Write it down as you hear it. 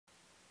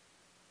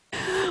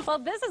Well,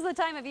 this is the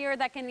time of year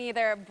that can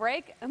either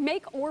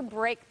make or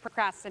break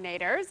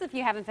procrastinators. If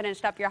you haven't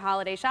finished up your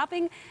holiday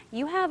shopping,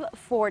 you have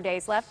 4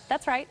 days left.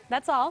 That's right,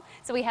 that's all.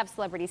 So we have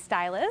celebrity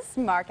stylist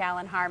Mark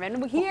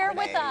Harmon here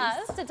with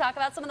us to talk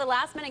about some of the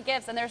last-minute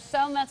gifts. And there's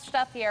so much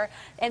stuff here,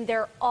 and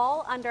they're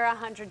all under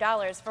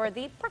 $100 for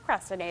the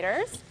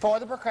procrastinators. For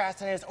the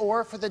procrastinators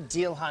or for the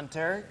deal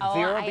hunter,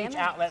 Vero Beach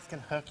Outlets can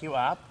hook you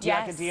up. Do you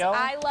like a deal?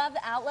 I love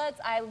the outlets.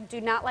 I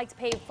do not like to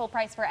pay full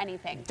price for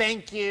anything.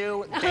 Thank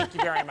you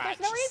very much. There's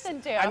no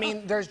reason to. I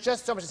mean, there's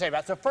just so much to say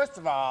about it. So first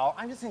of all,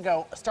 I'm just going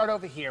to start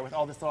over here with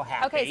all this little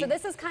happy. Okay, so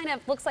this is kind of,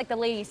 looks like the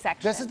ladies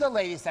section. This is the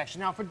ladies section.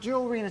 Now, for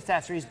jewelry and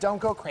accessories, don't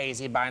go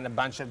crazy buying a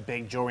bunch of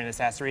big jewelry and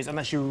accessories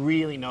unless you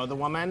really know the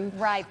woman.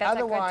 Right, that's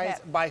Otherwise, a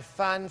good tip. buy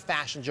fun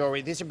fashion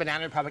jewelry. These are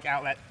Banana Republic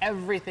outlet.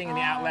 Everything in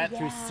the outlet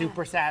through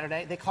Super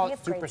Saturday. They call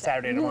it Super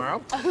Saturday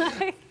tomorrow.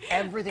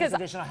 Everything's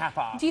additional half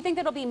off. Do you think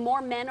there'll be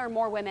more men or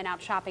more women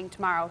out shopping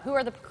tomorrow? Who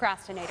are the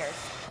procrastinators?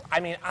 I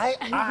mean,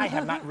 I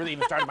have not really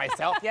even started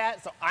myself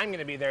yet, so I'm going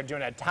to be there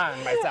doing a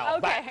ton myself.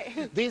 Okay.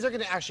 But these are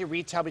going to actually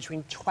retail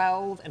between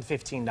 $12 and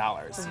 $15.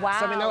 Wow.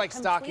 So I mean, they're like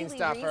stocking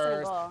stuffers.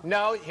 Reasonable.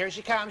 No, here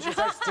she comes. She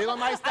starts stealing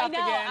my stuff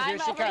again. Here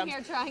she comes.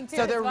 Here trying to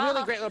so they're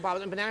really great little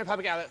bottles. And Banana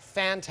Republic outlet,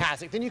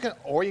 fantastic. Then you can,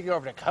 or you go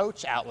over to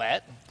Coach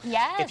outlet.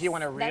 Yes. If you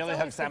want to really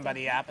hook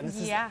somebody up. And this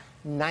is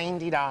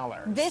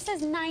 $90. This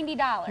is $90.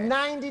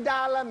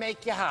 $90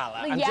 make you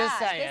holla. I'm just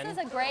saying. This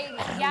is a great,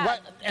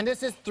 and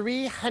this is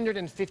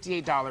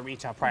 $358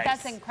 retail price.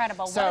 That's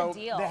incredible. So what a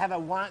deal. they have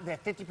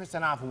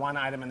 50% off one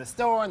item in the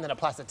store, and then a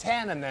plus of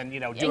 10, and then, you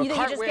know, do a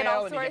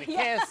cartwheel, and you get a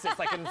kiss. It's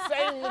like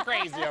insanely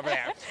crazy over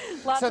there.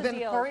 Lots of then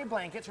deals. furry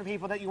blankets for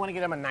people that you want to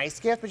get them a nice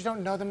gift, but you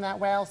don't know them that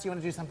well, so you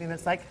want to do something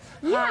that's like,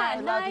 hi, I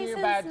love you,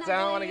 but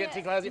don't want to get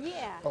too close.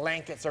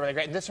 Blankets are really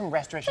great. And this from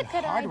Restoration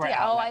Hardware.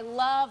 Oh, I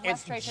love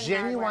Restoration Hardware. It's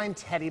genuine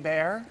teddy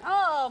bear.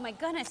 Oh my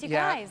goodness, you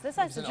guys, this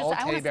is just, I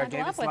want to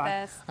snuggle up with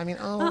this. I mean,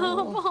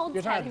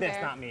 you're talking about this,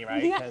 not me,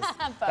 right? Because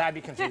that'd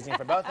be confusing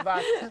for both of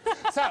us.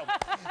 So,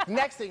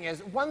 next thing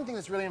is, one thing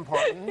that's really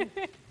important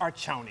are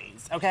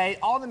chonies, okay?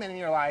 All the men in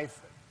your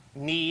life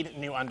need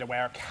new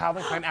underwear.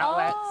 Calvin Klein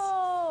outlets.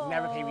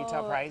 Never pay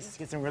retail price.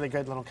 Get some really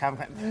good little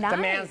Calvin Klein. The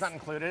man's not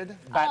included,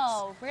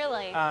 but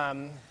really?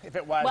 If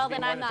it was, well, it'd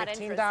be then more I'm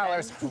than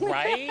not $15,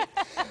 right?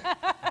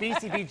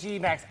 BCBG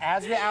Max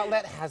Asria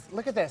outlet has,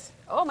 look at this.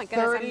 Oh my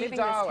goodness, I'm moving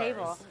this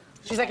table.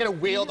 She's like going to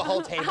wheel the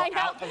whole table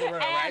out of the room,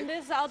 right? And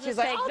I'll just She's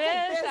take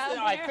this. All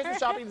right, Christmas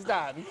shopping's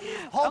done.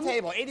 Whole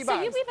table, $80.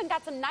 So you've even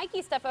got some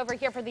Nike stuff over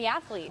here for the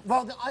athletes.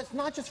 Well, it's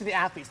not just for the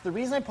athletes. The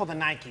reason I pulled the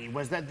Nike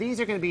was that these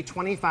are going to be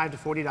 $25 to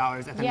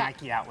 $40 at the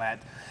Nike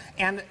outlet.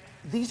 And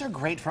these are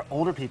great for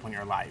older people in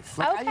your life.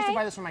 Like I used to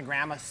buy this for my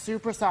grandma.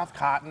 Super soft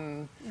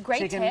cotton.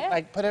 Great tip.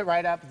 Like put it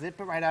right up, zip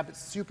it right up. It's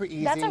super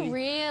easy. That's a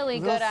really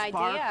good idea.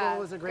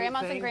 Sparkle is a great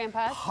Grandmas thing. and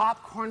grandpas.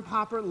 Popcorn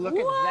popper. Look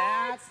at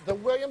that. The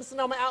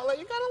Williams-Sonoma outlet.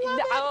 You gotta love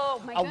it.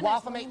 Oh my goodness. A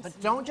waffle maker,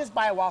 but don't just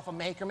buy a waffle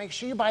maker. Make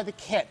sure you buy the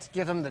kit.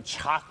 Give them the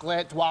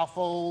chocolate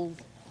waffle.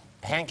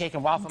 Pancake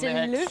and waffle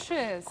mix.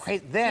 Delicious.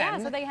 Great.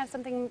 Then, so they have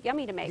something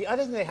yummy to make. The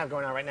other thing they have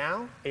going on right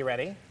now, are you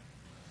ready?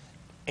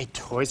 A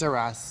Toys R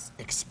Us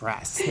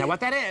Express. Now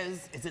what that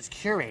is it's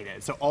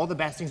curated. So all the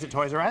best things at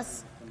Toys R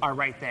Us are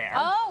right there.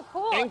 Oh,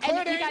 cool.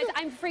 Including... And you guys,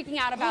 I'm freaking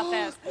out about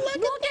this.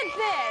 Look at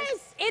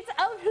this.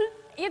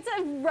 It's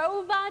a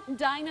robot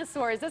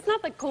dinosaur. Is this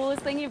not the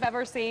coolest thing you've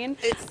ever seen?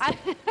 It's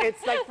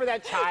like for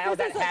that child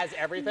that has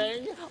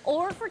everything.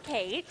 Or for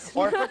Kate.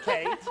 Or for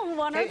Kate.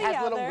 One or the other. Kate has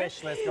a little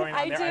wish list going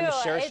on there.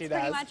 I'm sure she does. It's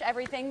pretty much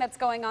everything that's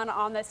going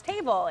on this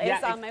table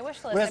is on my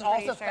wish list. There's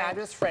also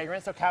fabulous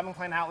fragrance. So Calvin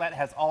Klein outlet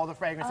has all the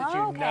fragrance that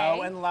you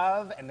know and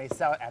love, and they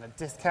sell it at a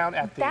discount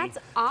at the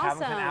Calvin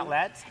Klein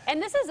outlet.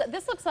 And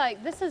this looks like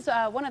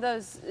one of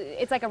those.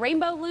 It's like a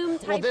rainbow loom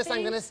type. Well, this thing.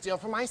 I'm going to steal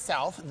for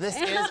myself. This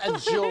is a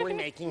jewelry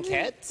making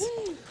kit.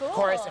 Cool. Of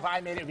course, if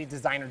I made it, it would be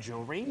designer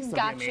jewelry. So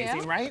it'd be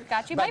amazing, right?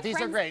 Got you. But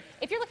these are great.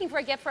 If you're looking for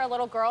a gift for a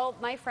little girl,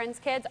 my friends'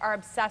 kids are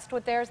obsessed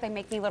with theirs. They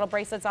make me little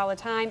bracelets all the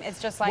time.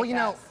 It's just like well, you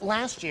know,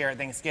 last year at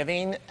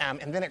Thanksgiving,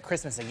 and then at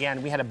Christmas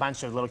again, we had a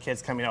bunch of little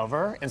kids coming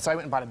over, and so I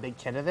went and bought a big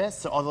kit of this,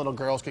 so all the little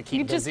girls could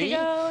keep busy.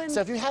 So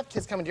if you have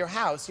kids coming to your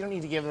house, you don't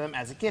need to give them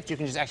as a gift. You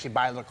can just actually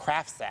buy a little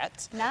craft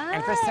set. Nice.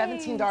 And for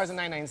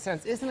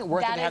 $17.99, isn't it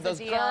worth it to have those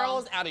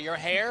girls out of your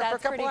hair for a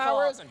couple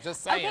hours? I'm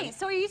just saying. Okay,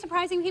 so are you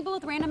surprising people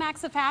with random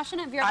acts of fashion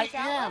at Vero Beach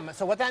Outlets? I am.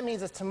 So what that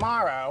means is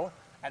tomorrow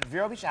at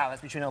Vero Beach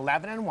Outlets between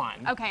 11 and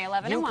 1. Okay,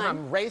 11 and 1. You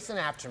come racing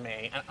after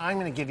me, and I'm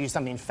going to give you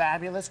something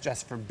fabulous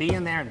just for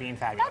being there and being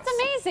fabulous. That's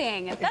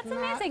amazing. That's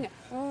amazing.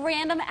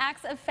 Random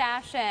acts of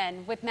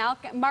fashion with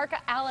Mark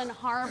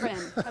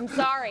Harmon. I'm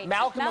sorry.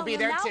 Malcolm will be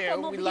there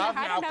too. We love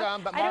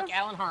Malcolm, but Mark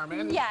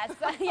Harmon. Yes,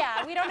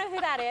 yeah. We don't know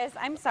who that is.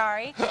 I'm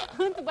sorry.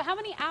 How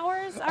many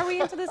hours are we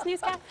into this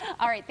newscast?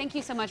 All right. Thank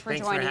you so much for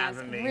joining us.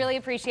 Me. Really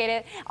appreciate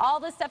it. All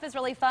this stuff is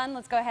really fun.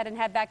 Let's go ahead and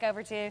head back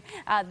over to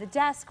the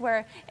desk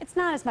where it's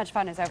not as much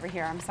fun as over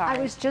here. I'm sorry.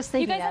 I was just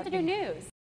thinking you guys have to do news.